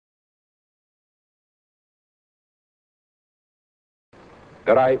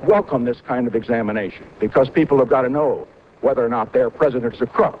that I welcome this kind of examination, because people have got to know whether or not their president's a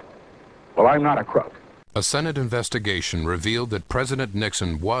crook. Well, I'm not a crook. A Senate investigation revealed that President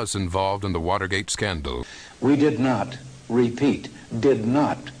Nixon was involved in the Watergate scandal. We did not, repeat, did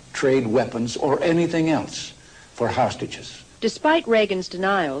not trade weapons or anything else for hostages. Despite Reagan's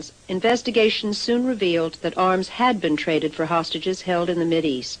denials, investigations soon revealed that arms had been traded for hostages held in the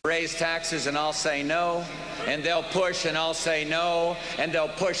Mideast. Raise taxes and I'll say no, and they'll push and I'll say no, and they'll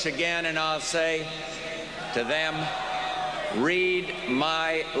push again and I'll say to them, read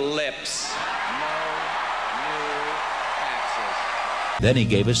my lips. Then he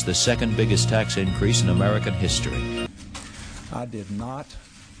gave us the second biggest tax increase in American history. I did not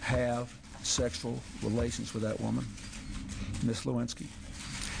have sexual relations with that woman, Miss Lewinsky.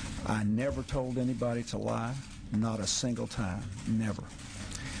 I never told anybody to lie, not a single time, never.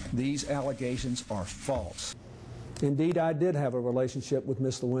 These allegations are false. Indeed, I did have a relationship with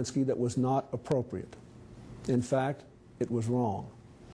Miss Lewinsky that was not appropriate. In fact, it was wrong.